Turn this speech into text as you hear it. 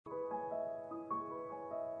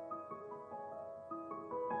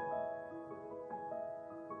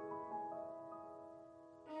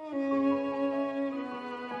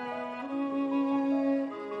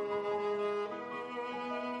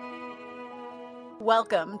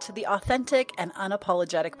Welcome to the Authentic and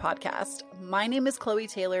Unapologetic Podcast. My name is Chloe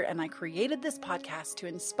Taylor, and I created this podcast to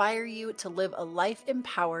inspire you to live a life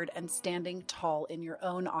empowered and standing tall in your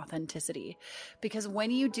own authenticity. Because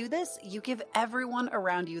when you do this, you give everyone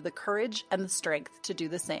around you the courage and the strength to do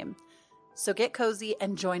the same. So get cozy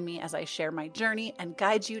and join me as I share my journey and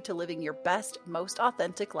guide you to living your best, most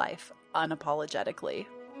authentic life unapologetically.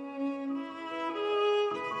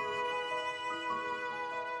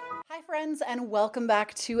 Hi friends, and welcome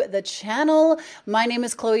back to the channel. My name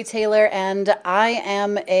is Chloe Taylor, and I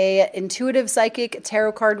am a intuitive psychic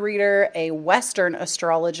tarot card reader, a Western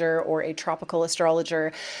astrologer or a tropical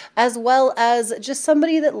astrologer, as well as just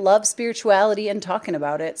somebody that loves spirituality and talking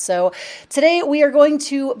about it. So today we are going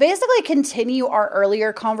to basically continue our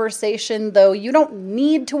earlier conversation, though you don't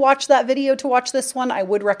need to watch that video to watch this one. I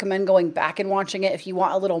would recommend going back and watching it if you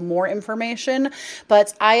want a little more information.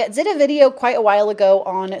 But I did a video quite a while ago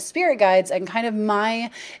on spirit guides and kind of my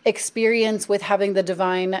experience with having the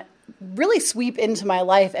divine really sweep into my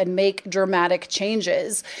life and make dramatic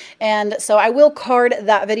changes. And so I will card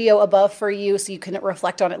that video above for you so you can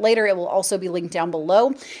reflect on it later. It will also be linked down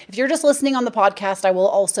below. If you're just listening on the podcast, I will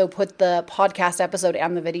also put the podcast episode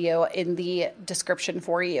and the video in the description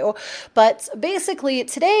for you. But basically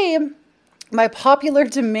today, my popular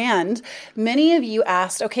demand, many of you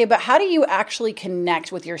asked, okay, but how do you actually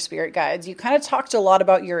connect with your spirit guides? You kind of talked a lot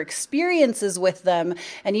about your experiences with them,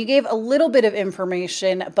 and you gave a little bit of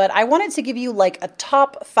information, but I wanted to give you like a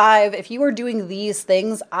top 5. If you are doing these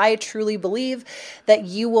things, I truly believe that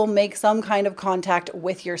you will make some kind of contact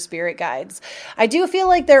with your spirit guides. I do feel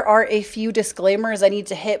like there are a few disclaimers I need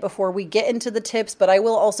to hit before we get into the tips, but I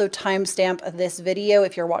will also timestamp this video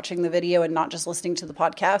if you're watching the video and not just listening to the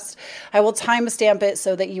podcast. I will timestamp it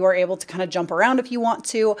so that you are able to kind of jump around if you want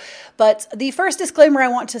to. But the first disclaimer I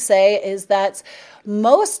want to say is that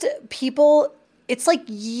most people, it's like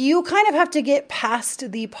you kind of have to get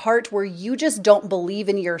past the part where you just don't believe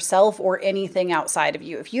in yourself or anything outside of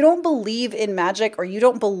you. If you don't believe in magic or you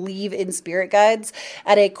don't believe in spirit guides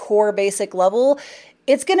at a core basic level,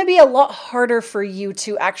 it's going to be a lot harder for you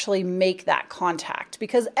to actually make that contact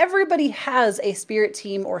because everybody has a spirit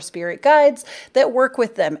team or spirit guides that work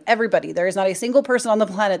with them. Everybody. There is not a single person on the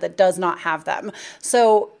planet that does not have them.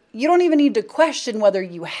 So you don't even need to question whether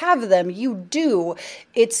you have them. You do.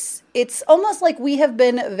 It's almost like we have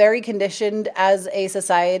been very conditioned as a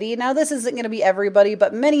society. Now, this isn't going to be everybody,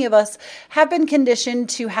 but many of us have been conditioned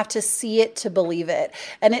to have to see it to believe it.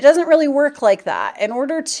 And it doesn't really work like that. In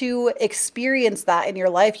order to experience that in your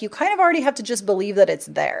life, you kind of already have to just believe that it's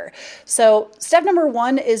there. So step number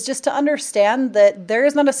 1 is just to understand that there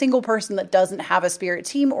is not a single person that doesn't have a spirit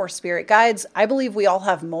team or spirit guides. I believe we all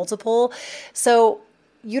have multiple. So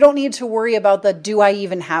you don't need to worry about the do I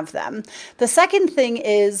even have them. The second thing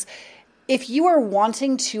is if you are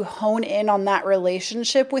wanting to hone in on that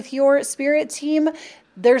relationship with your spirit team,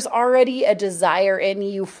 there's already a desire in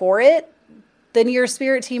you for it, then your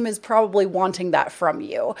spirit team is probably wanting that from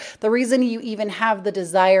you. The reason you even have the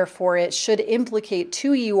desire for it should implicate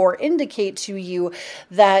to you or indicate to you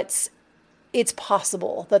that it's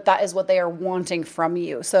possible that that is what they are wanting from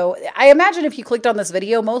you. So I imagine if you clicked on this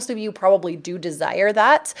video, most of you probably do desire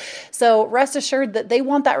that. So rest assured that they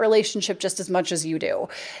want that relationship just as much as you do.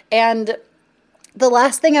 And the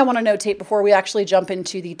last thing I want to notate before we actually jump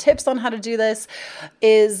into the tips on how to do this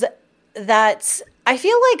is that I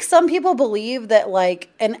feel like some people believe that like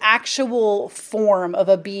an actual form of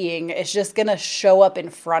a being is just going to show up in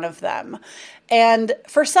front of them. And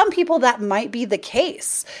for some people that might be the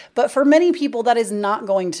case, but for many people that is not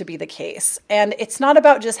going to be the case. And it's not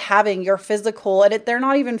about just having your physical, and they're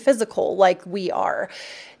not even physical like we are.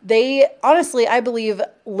 They honestly, I believe,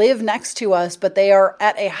 live next to us, but they are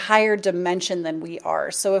at a higher dimension than we are.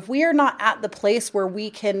 So if we are not at the place where we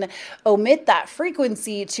can omit that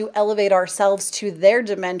frequency to elevate ourselves to their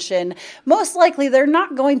dimension, most likely they're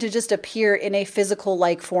not going to just appear in a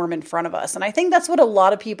physical-like form in front of us. And I think that's what a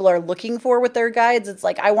lot of people are looking for with their guides. It's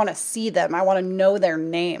like, I want to see them. I want to know their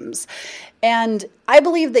names. And I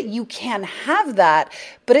believe that you can have that,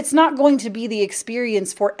 but it's not going to be the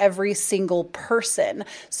experience for every single person.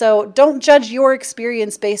 So don't judge your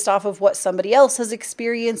experience based off of what somebody else has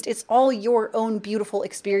experienced. It's all your own beautiful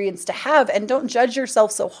experience to have. And don't judge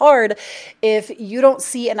yourself so hard if you don't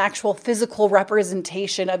see an actual physical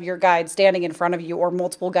representation of your guide standing in front of you or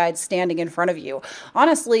multiple guides standing in front of you.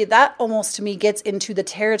 Honestly, that almost to me gets into the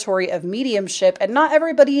territory of mediumship, and not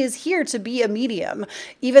everybody is here to be a medium.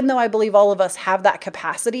 Even though I believe all of us have that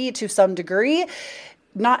capacity to some degree,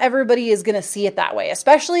 not everybody is going to see it that way,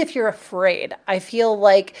 especially if you're afraid. I feel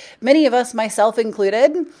like many of us, myself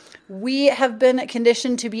included, We have been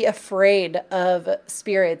conditioned to be afraid of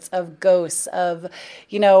spirits, of ghosts, of,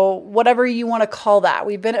 whatever you want to call that.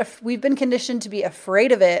 We've been conditioned to be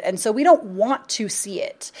afraid of it. And so we don't want to see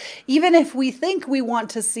it. Even if we think we want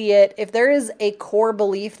to see it, if there is a core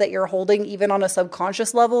belief that you're holding, even on a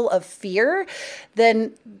subconscious level of fear,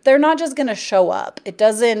 then they're not just going to show up.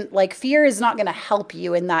 Fear is not going to help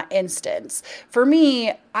you in that instance. For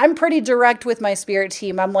me, I'm pretty direct with my spirit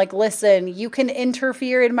team. I'm like, listen, you can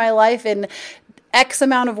interfere in my life in X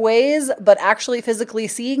amount of ways, but actually physically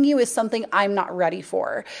seeing you is something I'm not ready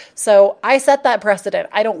for. So I set that precedent.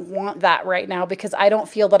 I don't want that right now because I don't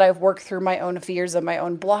feel that I've worked through my own fears and my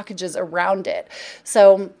own blockages around it.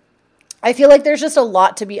 So I feel like there's just a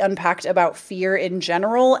lot to be unpacked about fear in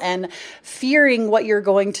general and fearing what you're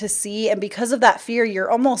going to see. And because of that fear,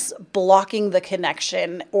 you're almost blocking the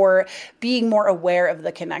connection or being more aware of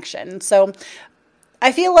the connection. So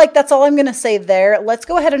I feel like that's all I'm going to say there. Let's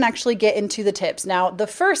go ahead and actually get into the tips. Now, the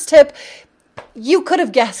first tip, you could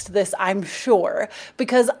have guessed this, I'm sure,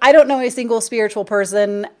 because I don't know a single spiritual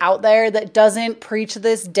person out there that doesn't preach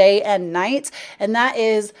this day and night, and that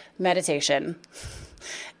is meditation.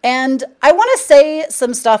 And I want to say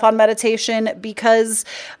some stuff on meditation because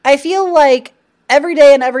I feel like every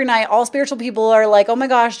day and every night, all spiritual people are like, oh my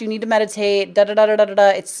gosh, you need to meditate, da da da da da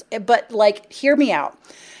da. But hear me out.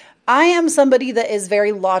 I am somebody that is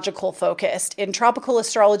very logical focused in tropical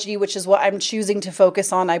astrology, which is what I'm choosing to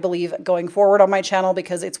focus on, I believe, going forward on my channel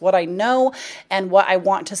because it's what I know and what I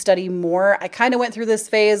want to study more. I kind of went through this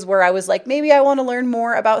phase where I was like, maybe I want to learn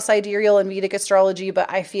more about sidereal and Vedic astrology, but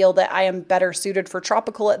I feel that I am better suited for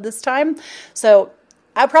tropical at this time. So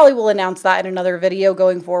I probably will announce that in another video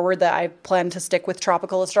going forward that I plan to stick with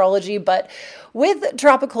tropical astrology. But with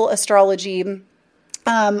tropical astrology,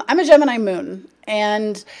 I'm a Gemini moon.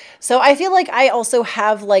 And so I feel like I also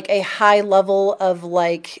have a high level of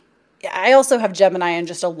I also have Gemini in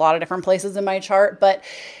just a lot of different places in my chart, but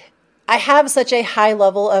I have such a high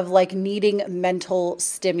level of needing mental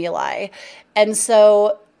stimuli. And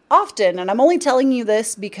so often, and I'm only telling you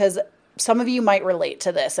this because some of you might relate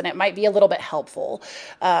to this and it might be a little bit helpful.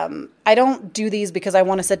 I don't do these because I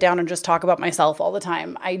want to sit down and just talk about myself all the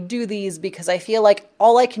time. I do these because I feel like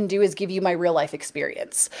all I can do is give you my real life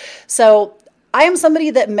experience. So I am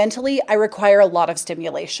somebody that mentally I require a lot of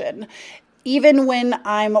stimulation. Even when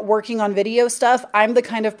I'm working on video stuff, I'm the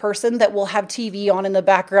kind of person that will have TV on in the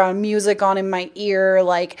background, music on in my ear.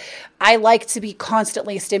 I like to be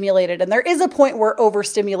constantly stimulated. And there is a point where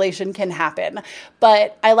overstimulation can happen,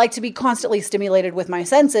 but I like to be constantly stimulated with my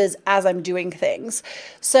senses as I'm doing things.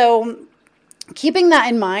 So keeping that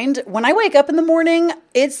in mind, when I wake up in the morning,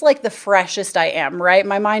 it's the freshest I am, right?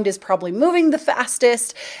 My mind is probably moving the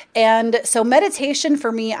fastest. And so meditation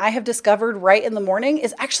for me, I have discovered right in the morning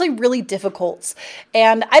is actually really difficult.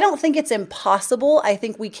 And I don't think it's impossible. I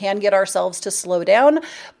think we can get ourselves to slow down,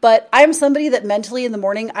 but I'm somebody that mentally in the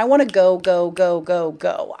morning, I want to go, go, go, go,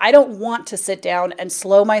 go. I don't want to sit down and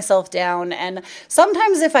slow myself down. And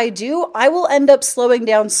sometimes if I do, I will end up slowing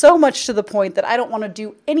down so much to the point that I don't want to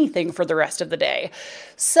do anything for the rest of the day.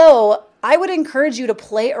 So I would encourage you to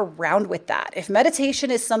play around with that. If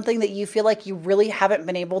meditation is something that you feel like you really haven't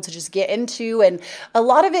been able to just get into, and a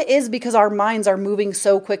lot of it is because our minds are moving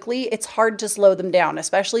so quickly, it's hard to slow them down,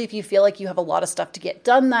 especially if you feel like you have a lot of stuff to get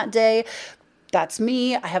done that day. That's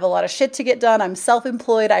me. I have a lot of shit to get done. I'm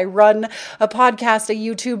self-employed. I run a podcast, a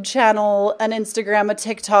YouTube channel, an Instagram, a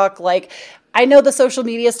TikTok. I know the social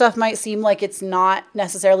media stuff might seem like it's not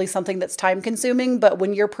necessarily something that's time consuming, but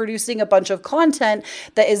when you're producing a bunch of content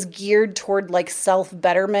that is geared toward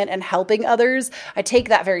self-betterment and helping others, I take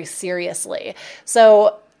that very seriously.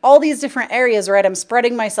 So all these different areas, right? I'm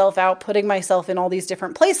spreading myself out, putting myself in all these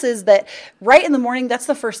different places that right in the morning, that's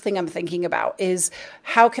the first thing I'm thinking about is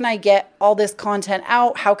how can I get all this content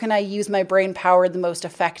out? How can I use my brain power the most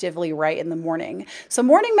effectively right in the morning? So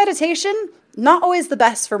morning meditation, not always the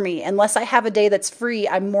best for me. Unless I have a day that's free,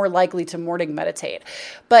 I'm more likely to morning meditate.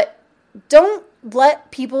 But don't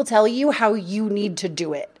let people tell you how you need to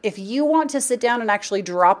do it. If you want to sit down and actually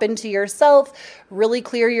drop into yourself, really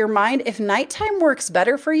clear your mind, if nighttime works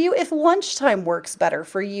better for you, if lunchtime works better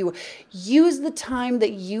for you, use the time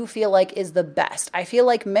that you feel like is the best. I feel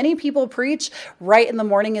like many people preach right in the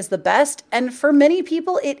morning is the best. And for many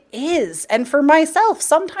people, it is. And for myself,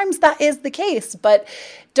 sometimes that is the case. But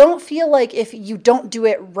don't feel like if you don't do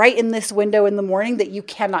it right in this window in the morning that you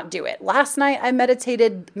cannot do it. Last night, I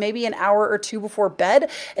meditated maybe an hour or two before bed,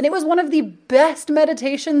 and it was one of the best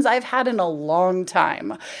meditations I've had in a long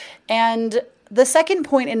time. And the second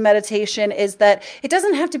point in meditation is that it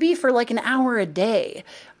doesn't have to be for an hour a day.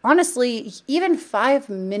 honestly, even 5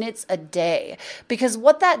 minutes a day, because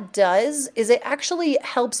what that does is it actually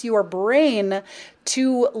helps your brain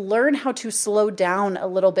to learn how to slow down a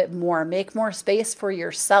little bit more, make more space for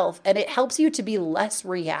yourself, and it helps you to be less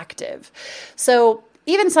reactive. So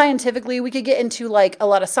even scientifically, we could get into like a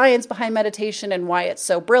lot of science behind meditation and why it's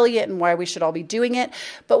so brilliant and why we should all be doing it.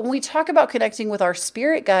 But when we talk about connecting with our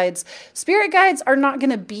spirit guides are not going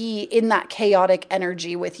to be in that chaotic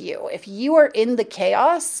energy with you. If you are in the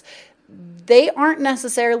chaos, they aren't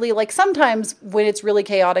necessarily, like, sometimes when it's really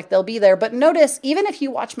chaotic, they'll be there. But notice, even if you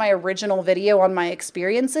watch my original video on my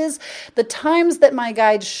experiences, the times that my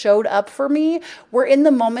guides showed up for me were in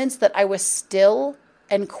the moments that I was still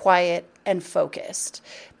and quiet and focused.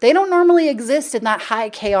 They don't normally exist in that high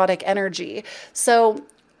chaotic energy. So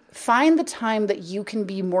find the time that you can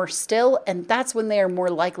be more still, and that's when they are more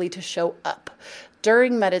likely to show up.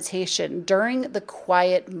 During meditation, during the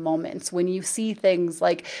quiet moments, when you see things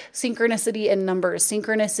like synchronicity in numbers,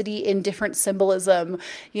 synchronicity in different symbolism,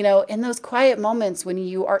 in those quiet moments when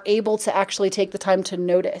you are able to actually take the time to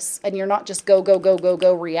notice and you're not just go,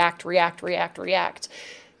 react,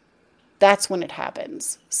 that's when it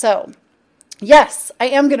happens. So yes, I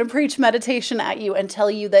am going to preach meditation at you and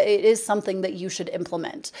tell you that it is something that you should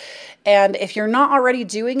implement. And if you're not already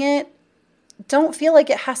doing it, don't feel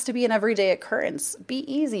like it has to be an everyday occurrence. Be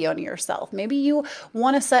easy on yourself. Maybe you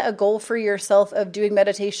want to set a goal for yourself of doing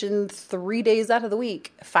meditation 3 days out of the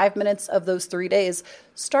week, 5 minutes of those 3 days.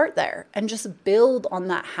 Start there and just build on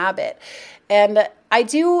that habit. And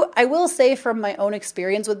I will say from my own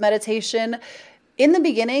experience with meditation, in the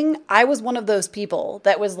beginning, I was one of those people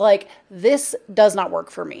that was like, this does not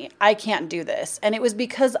work for me. I can't do this. And it was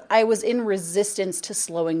because I was in resistance to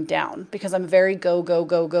slowing down, because I'm very go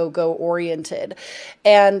oriented.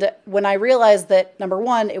 And when I realized that, number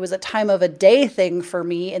one, it was a time of a day thing for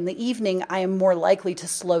me, in the evening, I am more likely to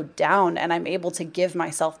slow down and I'm able to give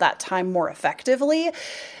myself that time more effectively.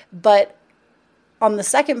 But on the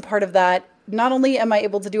second part of that, not only am I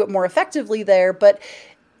able to do it more effectively there, but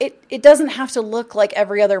it doesn't have to look like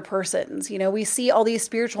every other person's. We see all these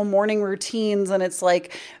spiritual morning routines and it's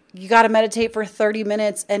like, you got to meditate for 30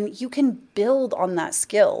 minutes and you can build on that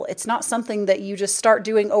skill. It's not something that you just start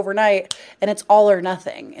doing overnight and it's all or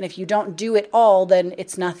nothing. And if you don't do it all, then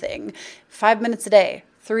it's nothing. 5 minutes a day,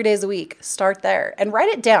 3 days a week, start there and write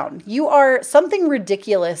it down. You are something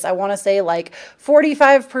ridiculous. I want to say like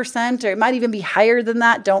 45%, or it might even be higher than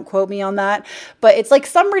that. Don't quote me on that, but it's like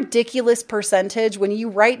some ridiculous percentage. When you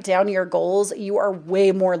write down your goals, you are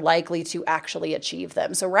way more likely to actually achieve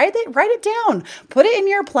them. So write it down, put it in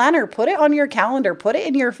your planner, put it on your calendar, put it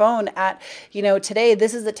in your phone at, today,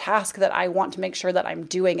 this is a task that I want to make sure that I'm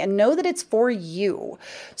doing, and know that it's for you.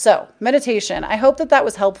 So meditation, I hope that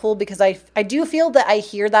was helpful, because I do feel that I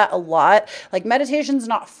hear that a lot. Like, meditation's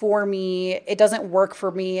not for me. It doesn't work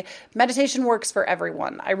for me. Meditation works for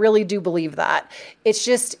everyone. I really do believe that. It's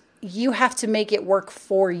just, you have to make it work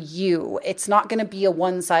for you. It's not going to be a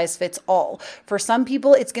one size fits all. For some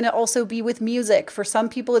people, it's going to also be with music. For some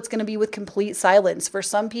people, it's going to be with complete silence. For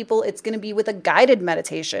some people, it's going to be with a guided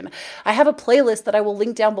meditation. I have a playlist that I will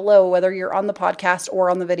link down below, whether you're on the podcast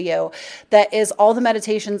or on the video, that is all the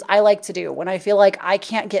meditations I like to do when I feel like I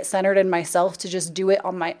can't get centered in myself to just do it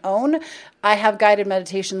on my own. I have guided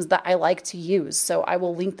meditations that I like to use, so I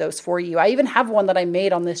will link those for you. I even have one that I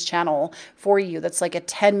made on this channel for you that's like a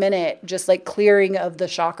 10-minute just like clearing of the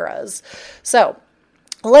chakras. So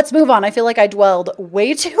let's move on. I feel like I dwelled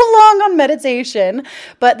way too long on meditation,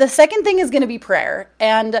 but the second thing is going to be prayer.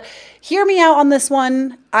 And hear me out on this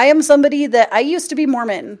one. I am somebody that I used to be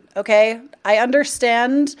Mormon, okay? I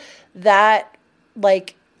understand that,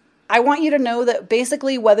 like, I want you to know that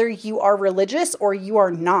basically, whether you are religious or you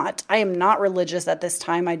are not, I am not religious at this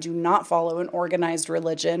time. I do not follow an organized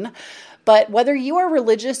religion. But whether you are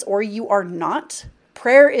religious or you are not,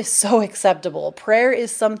 prayer is so acceptable. Prayer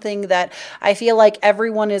is something that I feel like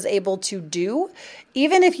everyone is able to do.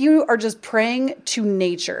 Even if you are just praying to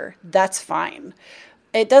nature, that's fine.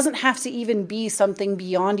 It doesn't have to even be something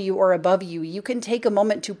beyond you or above you. You can take a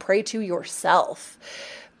moment to pray to yourself.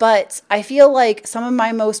 But I feel like some of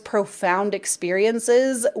my most profound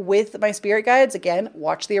experiences with my spirit guides, again,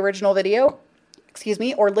 watch the original video,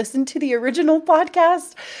 or listen to the original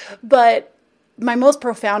podcast. But my most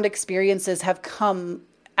profound experiences have come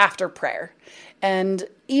after prayer. And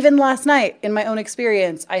even last night, in my own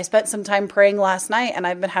experience, I spent some time praying last night, and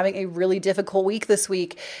I've been having a really difficult week this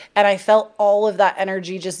week. And I felt all of that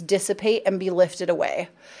energy just dissipate and be lifted away.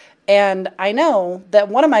 And I know that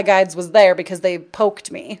one of my guides was there because they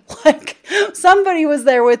poked me. Like, somebody was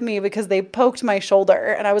there with me because they poked my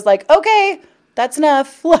shoulder. And I was like, okay, that's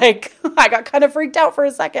enough. Like, I got kind of freaked out for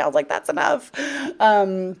a second. I was like, that's enough.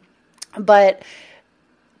 But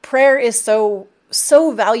prayer is so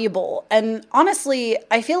valuable. And honestly,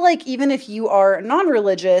 I feel like even if you are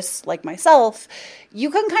non-religious like myself, you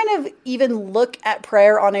can kind of even look at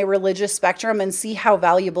prayer on a religious spectrum and see how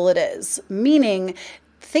valuable it is. Meaning,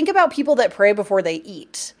 think about people that pray before they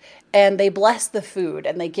eat and they bless the food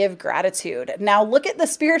and they give gratitude. Now look at the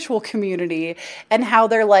spiritual community and how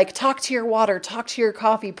they're like, talk to your water, talk to your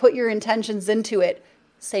coffee, put your intentions into it.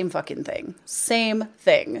 Same fucking thing. Same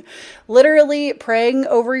thing. Literally praying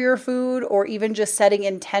over your food or even just setting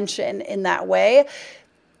intention in that way.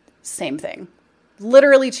 Same thing.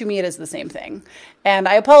 Literally, to me, it is the same thing. And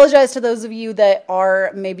I apologize to those of you that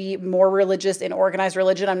are maybe more religious in organized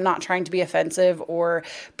religion. I'm not trying to be offensive or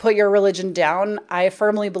put your religion down. I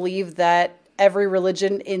firmly believe that every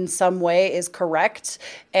religion in some way is correct,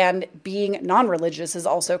 and being non-religious is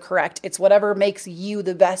also correct. It's whatever makes you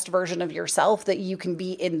the best version of yourself that you can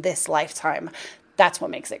be in this lifetime. That's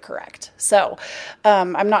what makes it correct. So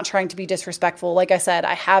I'm not trying to be disrespectful. Like I said,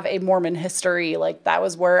 I have a Mormon history. Like that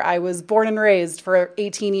was where I was born and raised for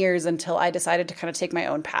 18 years until I decided to kind of take my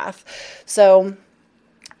own path. So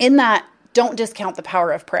in that, don't discount the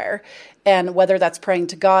power of prayer. And whether that's praying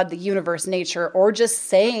to God, the universe, nature, or just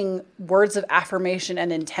saying words of affirmation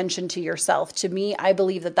and intention to yourself, to me, I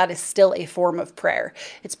believe that that is still a form of prayer.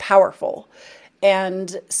 It's powerful.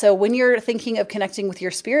 And so when you're thinking of connecting with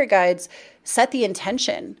your spirit guides, set the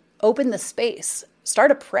intention, open the space,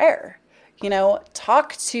 start a prayer.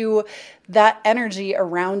 Talk to that energy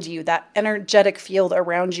around you, that energetic field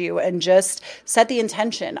around you, and just set the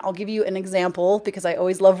intention. I'll give you an example because I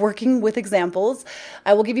always love working with examples.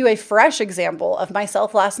 I will give you a fresh example of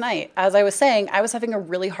myself last night. As I was saying, I was having a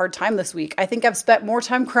really hard time this week. I think I've spent more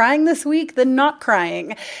time crying this week than not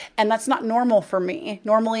crying. And that's not normal for me.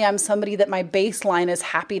 Normally, I'm somebody that my baseline is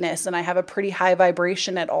happiness and I have a pretty high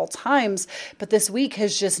vibration at all times. But this week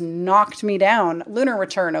has just knocked me down. Lunar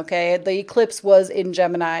return, okay? The eclipse was in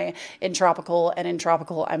Gemini, in tropical, and in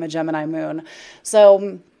tropical, I'm a Gemini moon.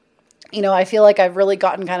 So, I feel like I've really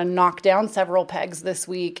gotten kind of knocked down several pegs this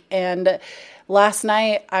week. And last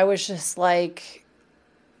night I was just like,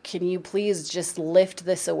 can you please just lift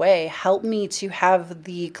this away? Help me to have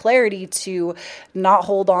the clarity to not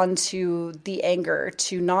hold on to the anger,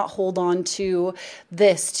 to not hold on to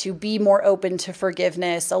this, to be more open to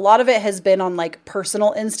forgiveness. A lot of it has been on like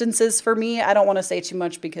personal instances for me. I don't want to say too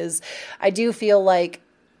much because I do feel like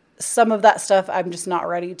some of that stuff I'm just not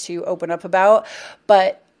ready to open up about,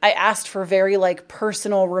 but I asked for very like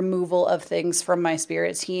personal removal of things from my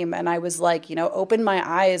spirit team. And I was like, open my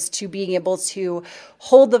eyes to being able to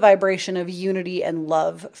hold the vibration of unity and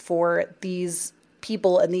love for these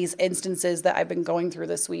people and these instances that I've been going through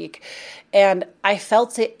this week. And I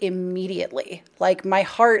felt it immediately. Like my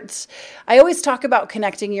heart, I always talk about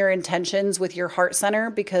connecting your intentions with your heart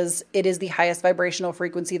center because it is the highest vibrational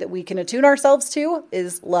frequency that we can attune ourselves to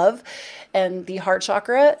is love and the heart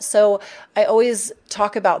chakra. So I always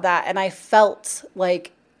talk about that. And I felt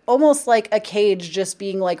like almost like a cage just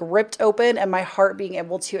being like ripped open and my heart being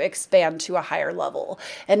able to expand to a higher level.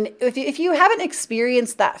 And if you haven't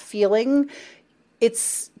experienced that feeling,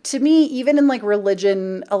 it's, to me, even in like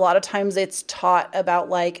religion, a lot of times it's taught about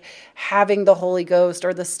like having the Holy Ghost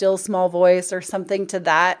or the still small voice or something to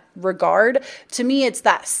that regard. To me, it's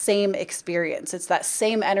that same experience. It's that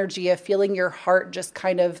same energy of feeling your heart just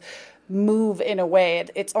kind of move in a way.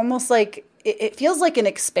 It's almost like, it feels like an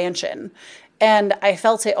expansion. And I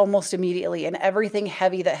felt it almost immediately. And everything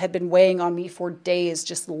heavy that had been weighing on me for days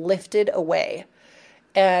just lifted away.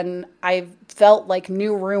 And I felt like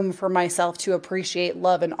new room for myself to appreciate,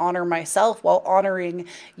 love, and honor myself while honoring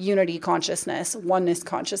unity consciousness, oneness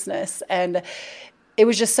consciousness. And it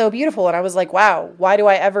was just so beautiful. And I was like, wow, why do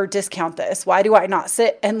I ever discount this? Why do I not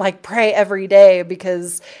sit and like pray every day?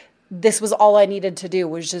 Because this was all I needed to do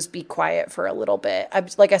was just be quiet for a little bit.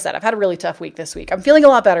 Like I said, I've had a really tough week this week. I'm feeling a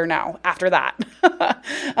lot better now after that.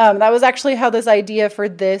 That was actually how this idea for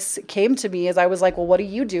this came to me is I was like, well, what do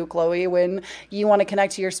you do, Chloe, when you want to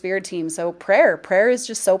connect to your spirit team? So prayer is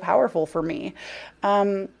just so powerful for me.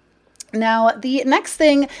 Now, the next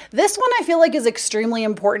thing, this one I feel like is extremely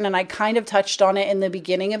important, and I kind of touched on it in the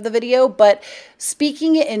beginning of the video, but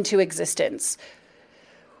speaking it into existence.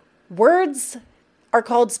 Words are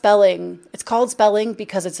called spelling. It's called spelling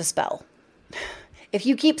because it's a spell. If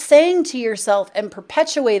you keep saying to yourself and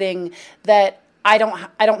perpetuating that I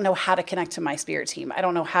don't know how to connect to my spirit team. I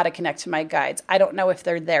don't know how to connect to my guides. I don't know if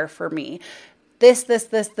they're there for me. This,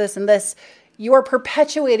 and this. you are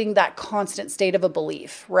perpetuating that constant state of a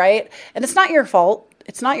belief, right? And it's not your fault.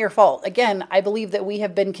 It's not your fault. Again, I believe that we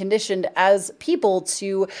have been conditioned as people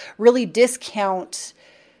to really discount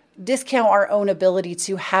our own ability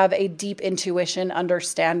to have a deep intuition,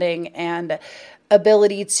 understanding, and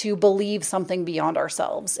ability to believe something beyond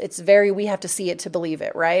ourselves. We have to see it to believe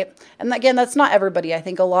it, right? And again, that's not everybody. I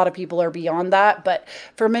think a lot of people are beyond that, but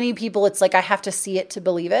for many people, it's like, I have to see it to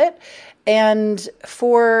believe it. And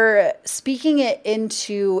for speaking it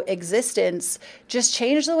into existence, just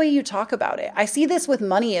change the way you talk about it. I see this with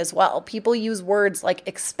money as well. People use words like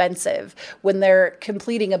expensive when they're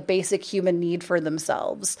completing a basic human need for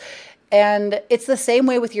themselves. And it's the same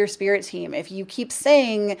way with your spirit team. If you keep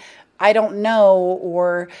saying, I don't know,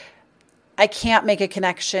 or I can't make a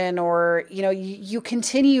connection, or, you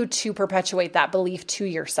continue to perpetuate that belief to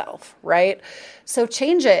yourself, right? So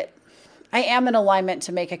change it. I am in alignment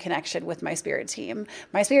to make a connection with my spirit team.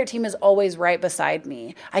 My spirit team is always right beside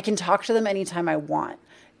me. I can talk to them anytime I want.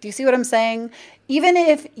 Do you see what I'm saying? Even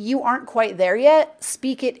if you aren't quite there yet,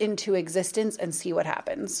 speak it into existence and see what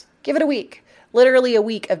happens. Give it a week. Literally a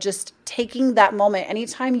week of just taking that moment.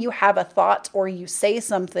 Anytime you have a thought or you say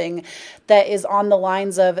something that is on the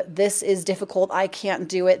lines of, this is difficult, I can't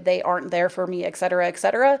do it, they aren't there for me,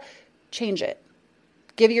 etc., change it.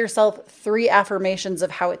 Give yourself 3 affirmations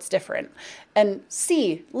of how it's different. And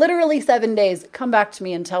see, literally 7 days, come back to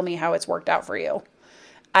me and tell me how it's worked out for you.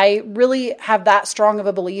 I really have that strong of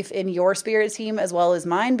a belief in your spirit team as well as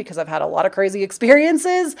mine, because I've had a lot of crazy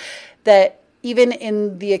experiences that even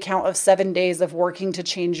in the account of 7 days of working to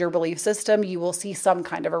change your belief system, you will see some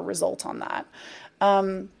kind of a result on that.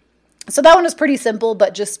 So that one is pretty simple,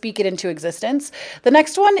 but just speak it into existence. The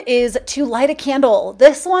next one is to light a candle.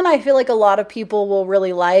 This one I feel like a lot of people will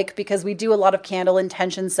really like, because we do a lot of candle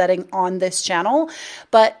intention setting on this channel,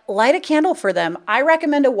 but light a candle for them. I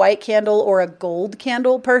recommend a white candle or a gold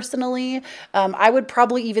candle personally. I would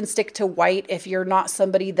probably even stick to white if you're not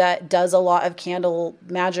somebody that does a lot of candle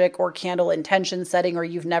magic or candle intention setting, or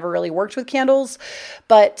you've never really worked with candles.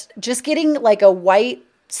 But just getting like a white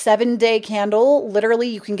 7-day candle, literally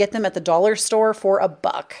you can get them at the dollar store for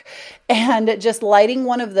 $1, and just lighting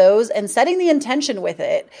one of those and setting the intention with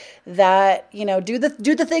it that, do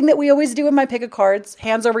the thing that we always do in my pick of cards,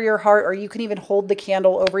 hands over your heart, or you can even hold the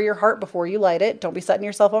candle over your heart before you light it. Don't be setting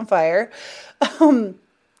yourself on fire. And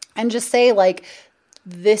just say like,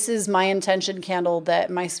 this is my intention candle that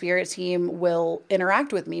my spirit team will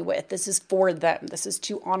interact with me with. This is for them. This is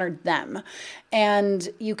to honor them. And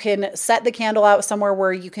you can set the candle out somewhere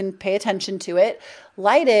where you can pay attention to it,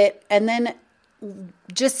 light it, and then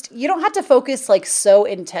you don't have to focus like so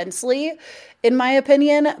intensely, in my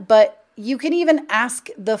opinion, but you can even ask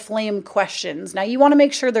the flame questions. Now, you want to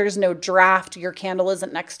make sure there's no draft. Your candle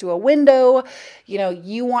isn't next to a window.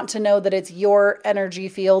 You want to know that it's your energy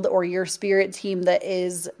field or your spirit team that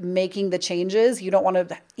is making the changes.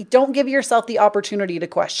 Don't give yourself the opportunity to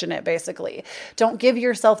question it, basically. Don't give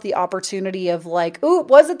yourself the opportunity of like, ooh,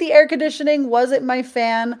 was it the air conditioning? Was it my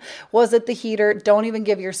fan? Was it the heater? Don't even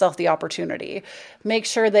give yourself the opportunity. Make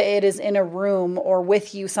sure that it is in a room or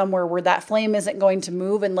with you somewhere where that flame isn't going to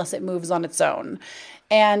move unless it moves on its own.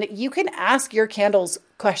 And you can ask your candles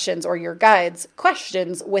questions or your guides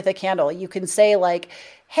questions with a candle. You can say like,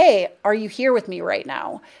 hey, are you here with me right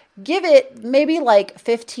now? Give it maybe like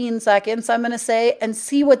 15 seconds, I'm going to say, and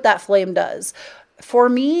see what that flame does. For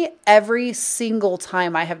me, every single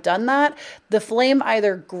time I have done that, the flame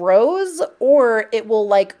either grows or it will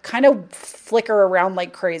like kind of flicker around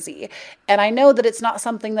like crazy. And I know that it's not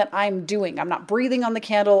something that I'm doing. I'm not breathing on the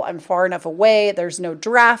candle. I'm far enough away. There's no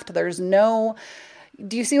draft.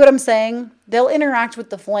 Do you see what I'm saying? They'll interact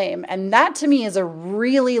with the flame. And that to me is a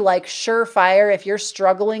really like surefire. If you're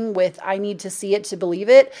struggling with, I need to see it to believe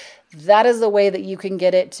it, that is the way that you can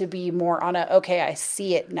get it to be more on okay, I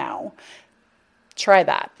see it now. Try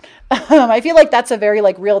that. I feel like that's a very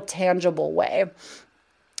like real tangible way.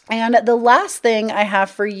 And the last thing I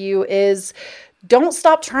have for you is don't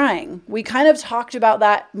stop trying. We kind of talked about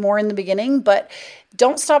that more in the beginning, but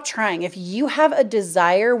don't stop trying. If you have a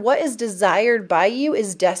desire, what is desired by you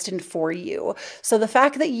is destined for you. So the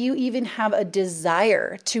fact that you even have a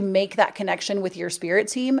desire to make that connection with your spirit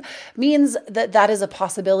team means that that is a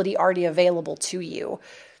possibility already available to you.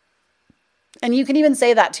 And you can even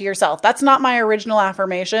say that to yourself. That's not my original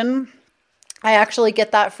affirmation. I actually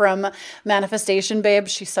get that from Manifestation Babe.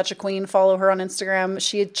 She's such a queen. Follow her on Instagram.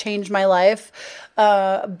 She had changed my life.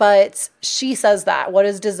 But she says that what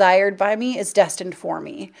is desired by me is destined for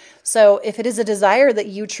me. So if it is a desire that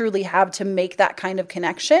you truly have to make that kind of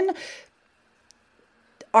connection,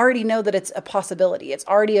 already know that it's a possibility. It's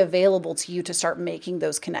already available to you to start making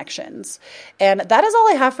those connections. And that is all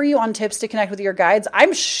I have for you on tips to connect with your guides.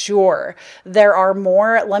 I'm sure there are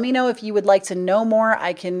more. Let me know if you would like to know more.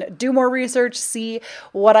 I can do more research, see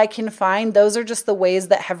what I can find. Those are just the ways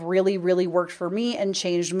that have really, really worked for me and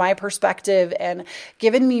changed my perspective and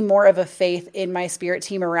given me more of a faith in my spirit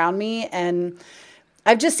team around me. And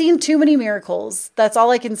I've just seen too many miracles. That's all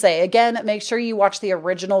I can say. Again, make sure you watch the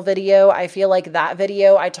original video. I feel like that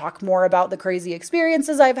video, I talk more about the crazy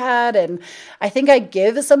experiences I've had. And I think I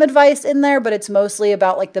give some advice in there, but it's mostly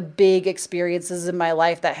about like the big experiences in my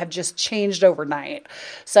life that have just changed overnight.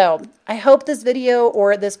 So I hope this video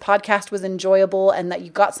or this podcast was enjoyable and that you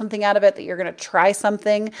got something out of it, that you're going to try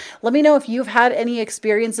something. Let me know if you've had any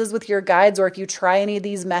experiences with your guides or if you try any of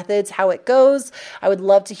these methods, how it goes. I would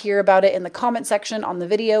love to hear about it in the comment section on the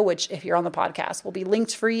video, which if you're on the podcast will be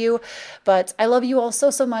linked for you. But I love you all so,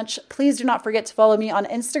 so much. Please do not forget to follow me on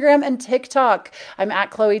Instagram and TikTok. I'm at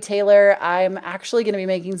Chloe Taylor. I'm actually going to be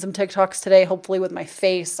making some TikToks today, hopefully with my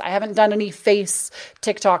face. I haven't done any face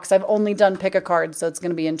TikToks. I've only done pick a card, so it's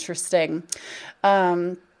going to be interesting.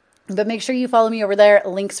 But make sure you follow me over there.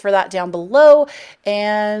 Links for that down below.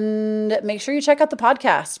 And make sure you check out the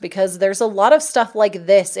podcast because there's a lot of stuff like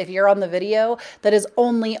this, if you're on the video, that is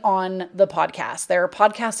only on the podcast. There are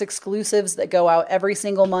podcast exclusives that go out every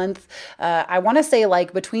single month. I want to say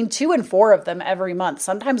like between 2 and 4 of them every month.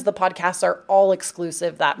 Sometimes the podcasts are all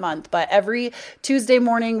exclusive that month, but every Tuesday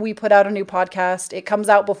morning we put out a new podcast. It comes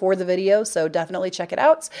out before the video, so definitely check it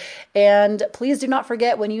out. And please do not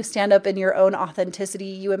forget, when you stand up in your own authenticity,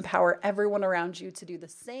 you empower everyone around you to do the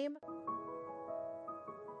same.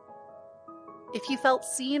 If you felt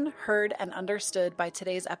seen, heard, and understood by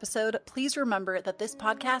today's episode, please remember that this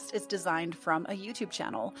podcast is designed from a YouTube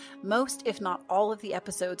channel. Most, if not all of the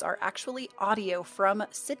episodes are actually audio from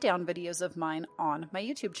sit-down videos of mine on my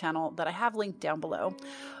YouTube channel that I have linked down below.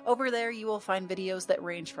 Over there, you will find videos that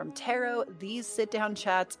range from tarot, these sit-down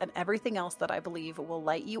chats, and everything else that I believe will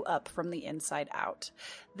light you up from the inside out.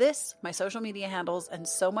 This, my social media handles, and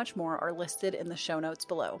so much more are listed in the show notes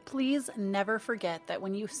below. Please never forget that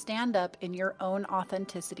when you stand up in your own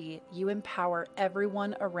authenticity, you empower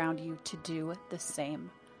everyone around you to do the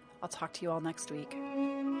same. I'll talk to you all next week.